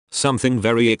Something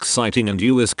very exciting and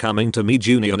you is coming to me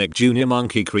Junior Nick Junior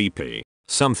Monkey Creepy.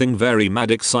 Something very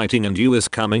mad exciting and you is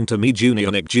coming to me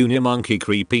Junior Nick Junior Monkey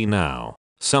Creepy now.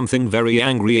 Something very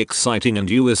angry exciting and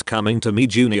you is coming to me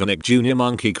Junior Nick Junior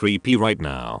Monkey Creepy right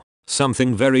now.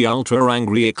 Something very ultra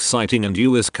angry exciting and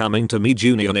you is coming to me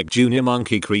Junior Nick Junior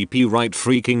Monkey Creepy right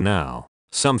freaking now.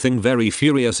 Something very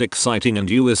furious exciting and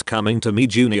you is coming to me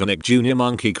Junior Nick Junior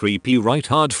Monkey Creepy right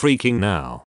hard freaking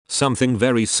now. Something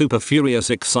very super furious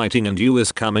exciting and you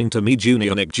is coming to me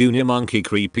Junior Nick Junior Monkey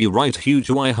Creepy right huge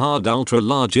y hard ultra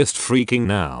largest freaking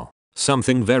now.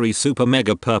 Something very super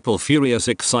mega purple furious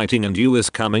exciting and you is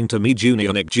coming to me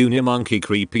Junior Nick Junior Monkey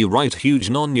Creepy right huge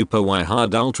non super y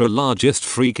hard ultra largest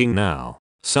freaking now.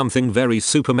 Something very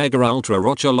super mega ultra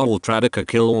rocha lol tradica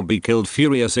kill or be killed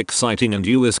furious exciting and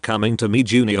you is coming to me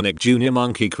Junior Nick Junior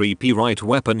Monkey Creepy right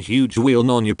weapon huge wheel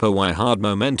non super y hard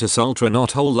momentous ultra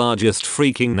not whole largest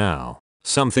freaking now.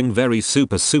 Something very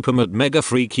super mad mega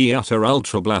freaky utter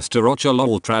ultra blaster rocha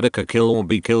lol tradica kill or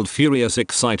be killed furious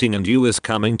exciting and you is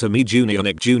coming to me Junior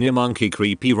Nick Junior Monkey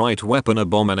Creepy right weapon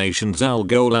abomination zal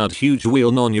go loud huge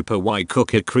wheel non super y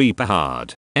cooker creeper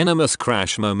hard. Enemus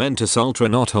crash momentous ultra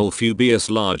not whole fubious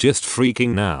largest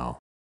freaking now.